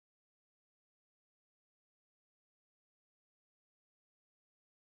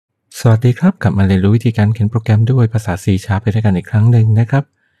สวัสดีครับกลับมาเรียนรู้วิธีการเขียนโปรแกรมด้วยภาษา C# ไปด้วยกันอีกครั้งหนึ่งนะครับ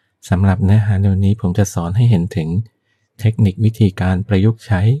สำหรับเนื้อหาในวันนี้ผมจะสอนให้เห็นถึงเทคนิควิธีการประยุกต์ใ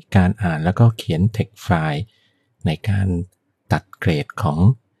ช้การอ่านแล้วก็เขียน text ไฟล์ในการตัดเกรดของ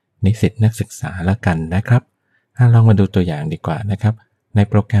นิสิตนักศึกษาละกันนะครับลองมาดูตัวอย่างดีกว่านะครับใน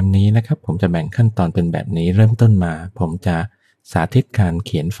โปรแกรมนี้นะครับผมจะแบ่งขั้นตอนเป็นแบบนี้เริ่มต้นมาผมจะสาธิตการเ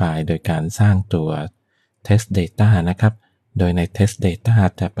ขียนไฟล์โดยการสร้างตัว test data นะครับโดยใน test data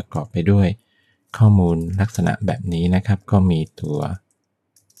จะประกอบไปด้วยข้อมูลลักษณะแบบนี้นะครับก็มีตัว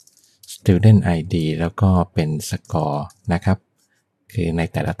student ID แล้วก็เป็น score นะครับคือใน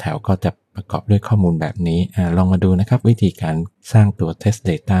แต่ละแถวก็จะประกอบด้วยข้อมูลแบบนี้ลองมาดูนะครับวิธีการสร้างตัว test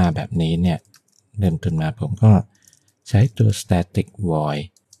data แบบนี้เนี่ยเริ่มต้นมาผมก็ใช้ตัว static void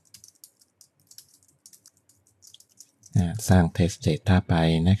สร้าง test data ไป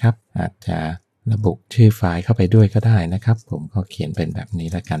นะครับอาจจะระบุชื่อไฟล์เข้าไปด้วยก็ได้นะครับผมก็เขียนเป็นแบบนี้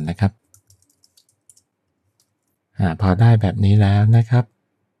แล้วกันนะครับพอได้แบบนี้แล้วนะครับ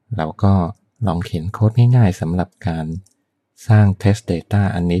เราก็ลองเขียนโค้ดง่ายๆสำหรับการสร้าง test data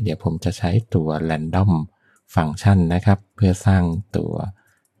อันนี้เดี๋ยวผมจะใช้ตัว random function นะครับเพื่อสร้างตัว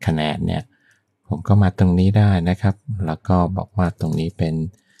คะแนนเนี่ยผมก็มาตรงนี้ได้นะครับแล้วก็บอกว่าตรงนี้เป็น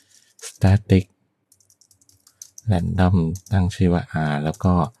static random ตั้งชื่อว่า r แล้ว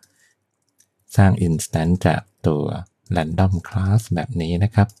ก็สร้าง instance จากตัว random class แบบนี้น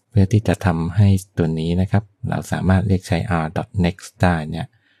ะครับเพื่อที่จะทำให้ตัวนี้นะครับเราสามารถเรียกใช้ r.next ได้เนี่ย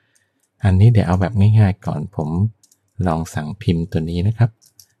อันนี้เดี๋ยวเอาแบบง่ายๆก่อนผมลองสั่งพิมพ์ตัวนี้นะครับ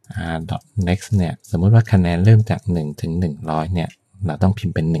r.next เนี่ยสมมุติว่าคะแนนเริ่มจาก1ถึง100เนี่ยเราต้องพิม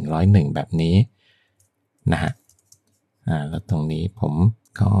พ์เป็น101แบบนี้นะฮะแล้วตรงนี้ผม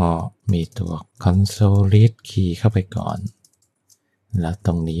ก็มีตัว console read key เข้าไปก่อนแล้วต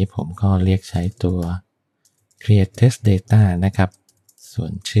รงนี้ผมก็เรียกใช้ตัว create test data นะครับส่ว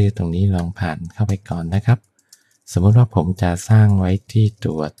นชื่อตรงนี้ลองผ่านเข้าไปก่อนนะครับสมมติว่าผมจะสร้างไว้ที่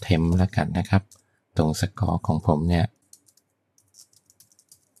ตัว temp แล้วกันนะครับตรงสกอร์ของผมเนี่ย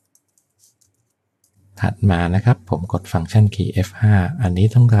ถัดมานะครับผมกดฟังก์ชัน key F5 อันนี้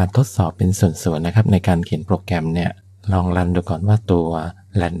ต้องการทดสอบเป็นส่วนๆนะครับในการเขียนโปรแกรมเนี่ยลองรันดูก่อนว่าตัว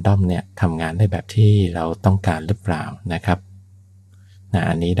random เนี่ยทำงานได้แบบที่เราต้องการหรือเปล่านะครับ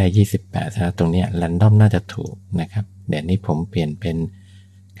อันนี้ได้28แล้วตรงนี้ random น่าจะถูกนะครับเดี๋ยวนี้ผมเปลี่ยนเป็น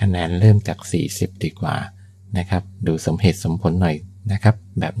คะแนนเริ่มจาก40ดีกว่านะครับดูสมเหตุสมผลหน่อยนะครับ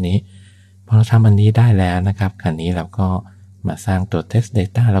แบบนี้พอเราทำอันนี้ได้แล้วนะครับคราวนี้เราก็มาสร้างตัว test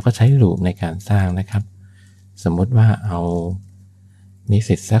data เราก็ใช้ loop ในการสร้างนะครับสมมุติว่าเอานิ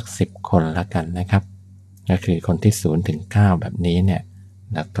สิตสัก10คนละกันนะครับก็คือคนที่0ถึง9แบบนี้เนี่ย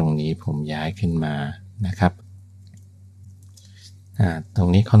แล้วตรงนี้ผมย้ายขึ้นมานะครับตรง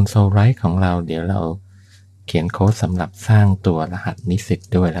นี้ console write ของเราเดี๋ยวเราเขียนโค้ดสำหรับสร้างตัวรหัสนิสิต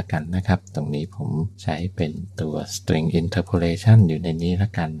ด้วยละกันนะครับตรงนี้ผมใช้เป็นตัว string interpolation อยู่ในนี้ละ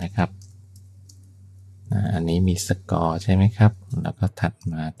กันนะครับอันนี้มีสกอร์ใช่ไหมครับแล้วก็ถัด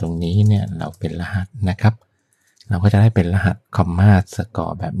มาตรงนี้เนี่ยเราเป็นรหัสนะครับเราก็จะได้เป็นรหัสคอมมาสกอ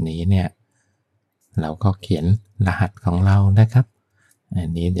ร์แบบนี้เนี่ยเราก็เขียนรหัสของเรานะครับอั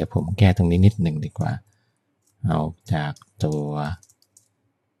นนี้เดี๋ยวผมแก้ตรงนี้นิดหนึ่งดีกว่าเอาจากตัว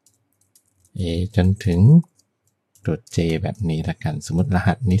A จนถึงตัว J แบบนี้ละกันสมมติร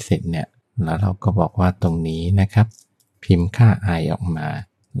หัสนิสิตเนี่ยแล้วเราก็บอกว่าตรงนี้นะครับพิมพ์ค่า i ออกมา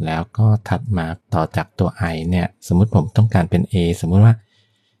แล้วก็ถัดมาต่อจากตัว i เนี่ยสมมุติผมต้องการเป็น a สมมุติว่า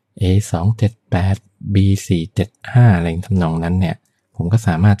a 278 b 475อะไรทำนองนั้นเนี่ยผมก็ส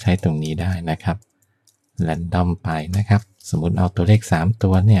ามารถใช้ตรงนี้ได้นะครับ random ไปนะครับสมมุติเอาตัวเลข3ตั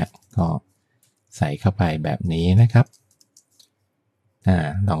วเนี่ยก็ใส่เข้าไปแบบนี้นะครับ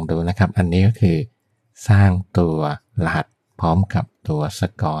ลองดูนะครับอันนี้ก็คือสร้างตัวรหัสพร้อมกับตัวส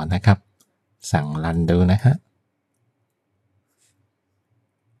กอร์นะครับสั่งรันดูนะฮะ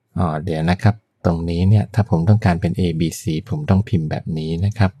เดี๋ยวนะครับตรงนี้เนี่ยถ้าผมต้องการเป็น A B C ผมต้องพิมพ์แบบนี้น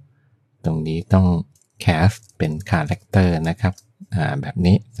ะครับตรงนี้ต้อง cast เป็น character นะครับแบบ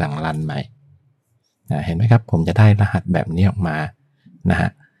นี้สั่งรันใหม่เห็นไหมครับผมจะได้รหัสแบบนี้ออกมานะฮะ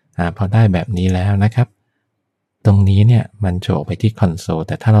พอได้แบบนี้แล้วนะครับตรงนี้เนี่ยมันโชว์ไปที่คอนโซลแ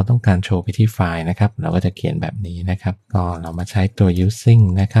ต่ถ้าเราต้องการโชว์ไปที่ไฟล์นะครับเราก็จะเขียนแบบนี้นะครับก็เรามาใช้ตัว using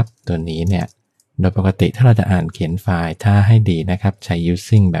นะครับตัวนี้เนี่ยโดยปกติถ้าเราจะอ่านเขียนไฟล์ถ้าให้ดีนะครับใช้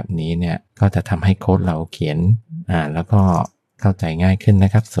using แบบนี้เนี่ยก็จะทำให้โค้ดเราเขียนแล้วก็เข้าใจง่ายขึ้นน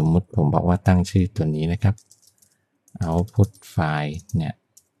ะครับสมมุติผมบอกว่าตั้งชื่อตัวนี้นะครับ output file เนี่ย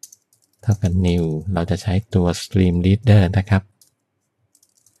เท่ากับ new เราจะใช้ตัว stream reader นะครับ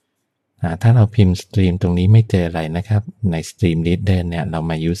ถ้าเราพิมพ์ stream ตรงนี้ไม่เจออะไรนะครับใน stream reader เนี่ยเรา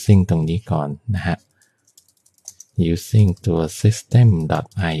มา using ตรงนี้ก่อนนะฮะ using ตัว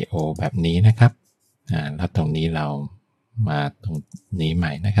system.io แบบนี้นะครับแล้วตรงนี้เรามาตรงนี้ให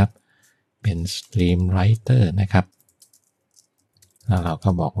ม่นะครับเป็น stream writer นะครับแล้วเราก็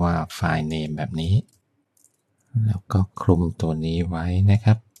บอกว่า file name แบบนี้แล้วก็คลุมตัวนี้ไว้นะค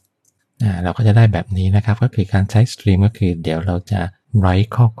รับเราก็จะได้แบบนี้นะครับก็คือการใช้ stream ก็คือเดี๋ยวเราจะ write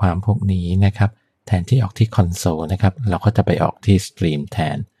ข้อความพวกนี้นะครับแทนที่ออกที่ console นะครับเราก็จะไปออกที่ stream แท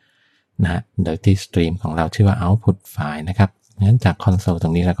นนะโดยที่ stream ของเราชื่อว่า output file นะครับงั้นจาก console ตร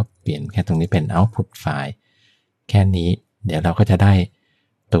งนี้เราก็เปลี่ยนแค่ตรงนี้เป็น output file แค่นี้เดี๋ยวเราก็จะได้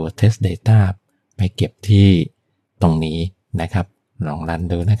ตัว test data ไปเก็บที่ตรงนี้นะครับลองรัน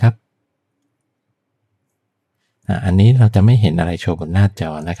ดูนะครับอันนี้เราจะไม่เห็นอะไรโชว์บนหน้าจ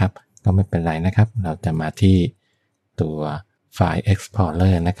อนะครับก็ไม่เป็นไรนะครับเราจะมาที่ตัวไฟล์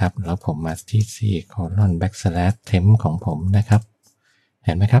Explorer นะครับแล้วผมมาที่ c:\temp ของผมนะครับเ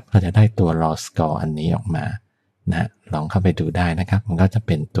ห็นไหมครับเราจะได้ตัว raw score อันนี้ออกมานะลองเข้าไปดูได้นะครับมันก็จะเ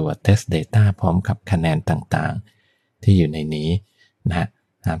ป็นตัว test data พร้อมกับคะแนนต่างๆที่อยู่ในนี้นะ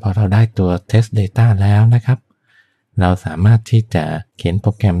พอเราได้ตัว test data แล้วนะครับเราสามารถที่จะเขียนโป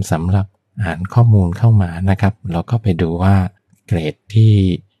รแกรมสำหรับอ่านข้อมูลเข้ามานะครับเราก็ไปดูว่าเกรดที่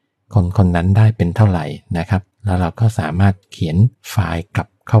คนนั้นได้เป็นเท่าไหร่นะครับแล้วเราก็สามารถเขียนไฟล์กลับ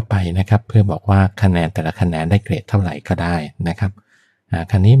เข้าไปนะครับเพื่อบอกว่าคะแนนแต่ละคะแนนได้เกรดเท่าไหร่ก็ได้นะครับ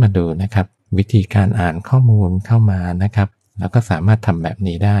คราวนี้มาดูนะครับวิธีการอ่านข้อมูลเข้ามานะครับแล้วก็สามารถทำแบบ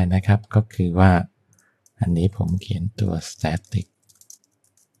นี้ได้นะครับก็คือว่าอันนี้ผมเขียนตัว static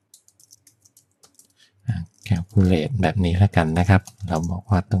calculate แบบนี้แล้วกันนะครับเราบอก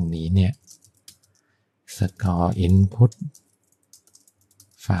ว่าตรงนี้เนี่ย score input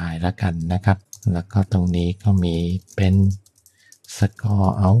ไฟล์แล้วกันนะครับแล้วก็ตรงนี้ก็มีเป็น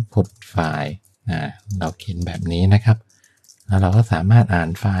score output ไฟล์เราเขียนแบบนี้นะครับแล้วเราก็สามารถอ่าน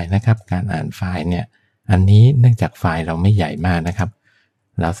ไฟล์นะครับการอ่านไฟล์เนี่ยอันนี้เนื่องจากไฟล์เราไม่ใหญ่มากนะครับ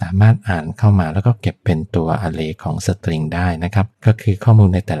เราสามารถอ่านเข้ามาแล้วก็เก็บเป็นตัว array ของ string ได้นะครับก็คือข้อมูล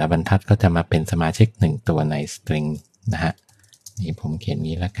ในแต่ละบรรทัดก็จะมาเป็นสมาชิก1ตัวใน string นะฮะนี่ผมเขียน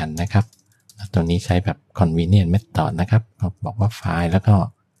นี้แล้วกันนะครับตัวนี้ใช้แบบ convenient method นะครับบอกว่าไฟล์แล้วก็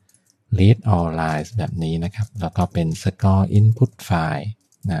read all lines แบบนี้นะครับแล้วก็เป็น score input file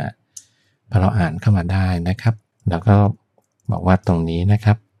พอเราอ่านเข้ามาได้นะครับแล้วก็บอกว่าตรงนี้นะค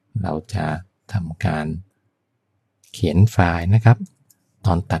รับเราจะทำการเขียนไฟล์นะครับต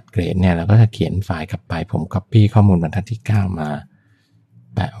อนตัดเกรดเนี่ยเราก็จะเขียนไฟล์กลับไปผม copy ข้อมูลบรรทัดที่9มา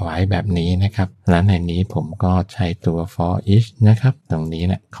แปะไว้แบบนี้นะครับและในนี้ผมก็ใช้ตัว for each นะครับตรงนี้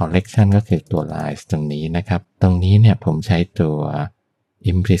เนี่ย collection ก็คือตัว lines ตรงนี้นะครับตรงนี้เนี่ยผมใช้ตัว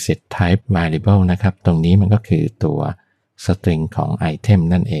implicit type variable นะครับตรงนี้มันก็คือตัว string ของ item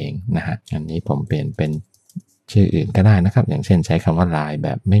นั่นเองนะฮะอันนี้ผมเปลี่ยนเป็นชื่ออื่นก็ได้นะครับอย่างเช่นใช้คำว่า line แบ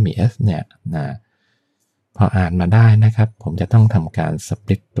บไม่มี s เนี่ยพออ่านมาได้นะครับผมจะต้องทำการ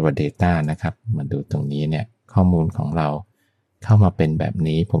split ตัว data นะครับมาดูตรงนี้เนี่ยข้อมูลของเราเข้ามาเป็นแบบ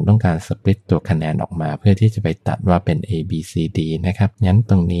นี้ผมต้องการ split ตัวคะแนนออกมาเพื่อที่จะไปตัดว่าเป็น A B C D นะครับงั้น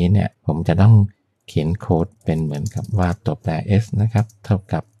ตรงนี้เนี่ยผมจะต้องเขียนโค้ดเป็นเหมือนกับว่าตัวแปร s นะครับเท่า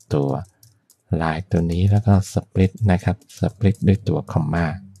กับตัว line ตัวนี้แล้วก็ split นะครับ split ด้วยตัว comma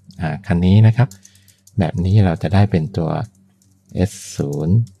คันนี้นะครับแบบนี้เราจะได้เป็นตัว s0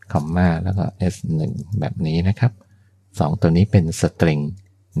 แล้วก็ s1 แบบนี้นะครับ2ตัวนี้เป็น string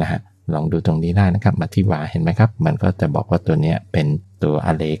นะฮะลองดูตรงนี้ได้นะครับมาที่ว่าเห็นไหมครับมันก็จะบอกว่าตัวนี้เป็นตัว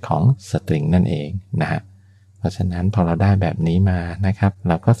array ของ string นั่นเองนะฮะเพราะฉะนั้นพอเราได้แบบนี้มานะครับเ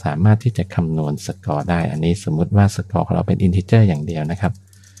ราก็สามารถที่จะคำนวณสกอร์ได้อันนี้สมมุติว่าสกอร์ของเราเป็น integer อย่างเดียวนะครับ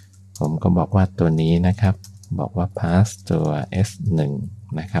ผมก็บอกว่าตัวนี้นะครับบอกว่า pass ตัว s1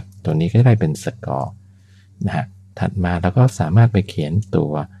 นะครับตัวนี้ก็ได้เป็นสกอร์นะฮะถัดมาเราก็สามารถไปเขียนตั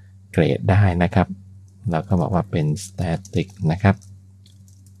วเกรดได้นะครับเราก็บอกว่าเป็น static นะครับ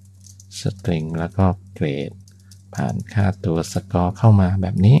string แล้วก็เกรดผ่านค่าตัวสกอร์เข้ามาแบ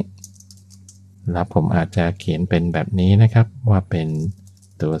บนี้แล้วผมอาจจะเขียนเป็นแบบนี้นะครับว่าเป็น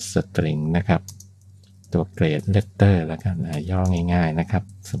ตัว string นะครับตัวเกรด letter แล้วกันย่อง่ายๆนะครับ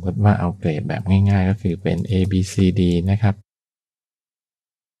สมมติว่าเอาเกรดแบบง่ายๆก็คือเป็น A B C D นะครับ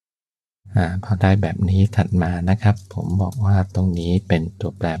พอได้แบบนี้ถัดมานะครับผมบอกว่าตรงนี้เป็นตั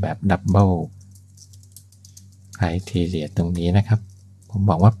วแปรแบบ double criteria ตรงนี้นะครับผม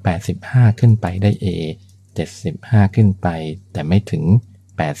บอกว่า85ขึ้นไปได้ A 75ขึ้นไปแต่ไม่ถึง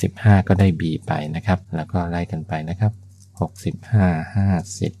85ก็ได้ B ไปนะครับแล้วก็ไล่กันไปนะครับ65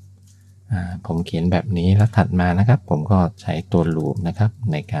 50ผมเขียนแบบนี้แล้วถัดมานะครับผมก็ใช้ตัว loop นะครับ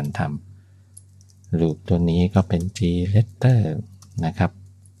ในการทำ loop ตัวนี้ก็เป็น G letter นะครับ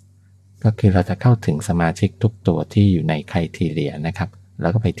ก็คือเราจะเข้าถึงสมาชิกทุกตัวที่อยู่ใน criteria นะครับ แล้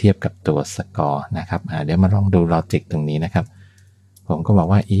วก็ไปเทียบกับตัวสกอร์นะครับเดี๋ยวมาลองดูลอจิกตรงนี้นะครับผมก็บอก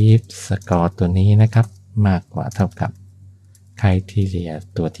ว่า if สกอร์ตัวนี้นะครับมากกว่าเท่ากับ criteria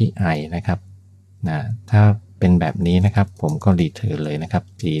ตัวที่ i นะครับถ้าเป็นแบบนี้นะครับผมก็รีเทิร์นเลยนะครับ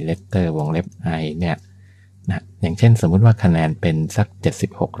g letter วงเล็บ i เนี่ยอย่างเช่นสมมุติว่าคะแนนเป็นสัก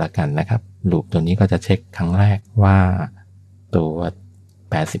76ละกันนะครับลูปตัวนี้ก็จะเช็คครั้งแรกว่าตัว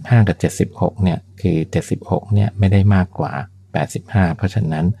85กับ76เนี่ยคือ76เนี่ยไม่ได้มากกว่า85เพราะฉะ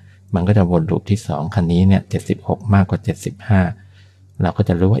นั้นมันก็จะวนลูปที่2คันนี้เนี่ย76มากกว่า75เราก็จ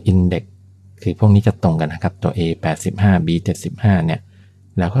ะรู้ว่า index คือพวกนี้จะตรงกันนะครับตัว A 85 B 75เนี่ย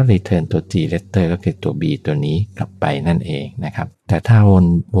แล้วก็ return ตัว G letter ก็คือตัว B ตัวนี้กลับไปนั่นเองนะครับแต่ถ้า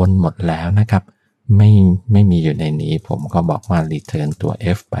วนหมดแล้วนะครับไม่มีอยู่ในนี้ผมก็บอกว่า return ตัว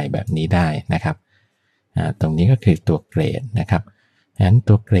F ไปแบบนี้ได้นะครับตรงนี้ก็คือตัวเกรดนะครับฉะนั้น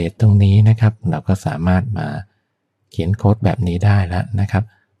ตัวเกรดตรงนี้นะครับเราก็สามารถมาเขียนโค้ดแบบนี้ได้แล้วนะครับ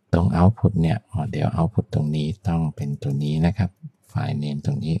ตรง output เนี่ยเดี๋ยว output ตรงนี้ต้องเป็นตัวนี้นะครับไฟล์ name ต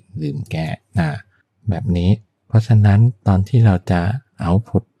รงนี้ลืมแก้แบบนี้เพราะฉะนั้นตอนที่เราจะ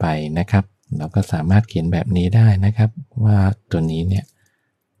output ไปนะครับเราก็สามารถเขียนแบบนี้ได้นะครับว่าตัวนี้เนี่ย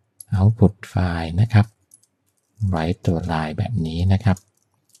output ไฟล์นะครับไว้ตัวลายแบบนี้นะครับ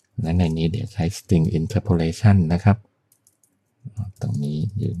และในนี้เดี๋ยวใช้ string interpolation นะครับตรงนี้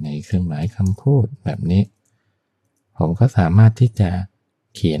อยู่ในเครื่องหมายคำพูดแบบนี้ผมก็สามารถที่จะ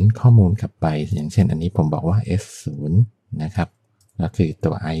เขียนข้อมูลกลับไปอย่างเช่นอันนี้ผมบอกว่า s0 นะครับก็คือ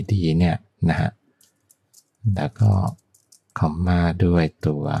ตัว id เนี่ยนะฮะแล้วก็คอมมาด้วย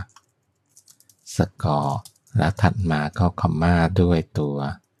ตัวสกอร์แล้วถัดมาก็คอมมาด้วยตัว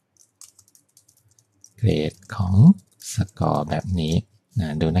เกรดของสกอร์แบบนี้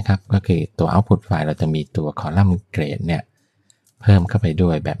ดูนะครับก็คือตัว output ไฟล์เราจะมีตัวคอลัมน์เกรดเนี่ยเพิ่มเข้าไปด้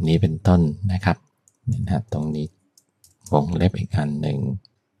วยแบบนี้เป็นต้นนะครับนะตรงนี้วงเล็บอีกอันหนึ่ง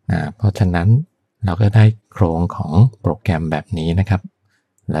เพราะฉะนั้นเราก็ได้โครงของโปรแกรมแบบนี้นะครับ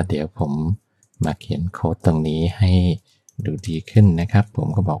แล้วเดี๋ยวผมมาเขียนโค้ดตรงนี้ให้ดูดีขึ้นนะครับผม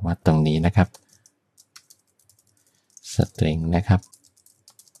ก็บอกว่าตรงนี้นะครับ string นะครับ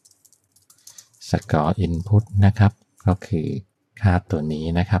score input นะครับก็คือค่าตัวนี้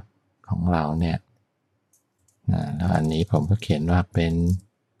นะครับของเราเนี่ยแล้วอันนี้ผมก็เขียนว่าเป็น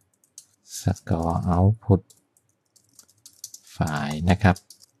score output ไฟล์นะครับ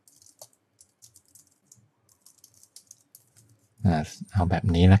เอาแบบ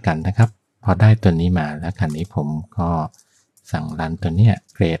นี้แล้วกันนะครับพอได้ตัวนี้มาแล้วคันนี้ผมก็สั่งรันตัวเนี้ย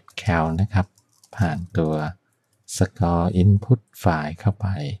grade cal นะครับผ่านตัว score input ไฟล์เข้าไป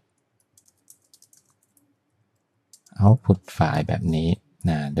output ไฟล์แบบนี้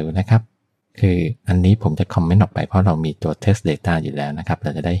ดูนะครับคืออันนี้ผมจะคอมเมนต์ออกไปเพราะเรามีตัว test data อยู่แล้วนะครับเร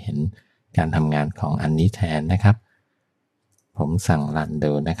าจะได้เห็นการทำงานของอันนี้แทนนะครับผมสั่งรัน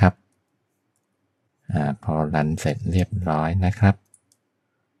ดูนะครับพอรันเสร็จเรียบร้อยนะครับ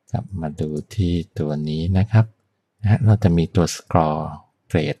กลับมาดูที่ตัวนี้นะครับเราจะมีตัว score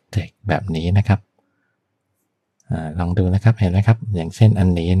grade text แบบนี้นะครับลองดูนะครับเห็นไหมครับอย่างเช่นอัน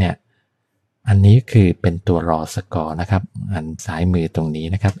นี้เนี่ยอันนี้คือเป็นตัว raw score นะครับอันซ้ายมือตรงนี้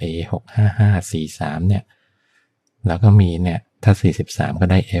นะครับ A65543เนี่ยแล้วก็มีเนี่ยถ้า43ก็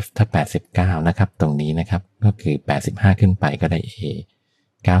ได้ F ถ้า89นะครับตรงนี้นะครับก็คือ85ขึ้นไปก็ได้ A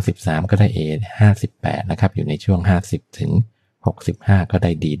 93ก็ได้ A 58นะครับอยู่ในช่วง50ถึง65ก็ไ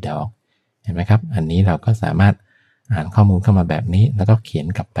ด้ D dog เห็นไหมครับอันนี้เราก็สามารถอ่านข้อมูลเข้ามาแบบนี้แล้วก็เขียน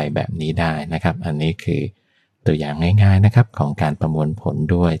กลับไปแบบนี้ได้นะครับอันนี้คือตัวอย่างง่ายๆนะครับของการประมวลผล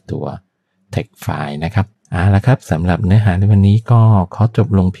ด้วยตัว text file นะครับละครับสำหรับเนื้อหาในวันนี้ก็ขอจบ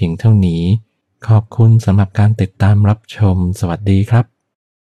ลงเพียงเท่านี้ขอบคุณสำหรับการติดตามรับชมสวัสดีครับ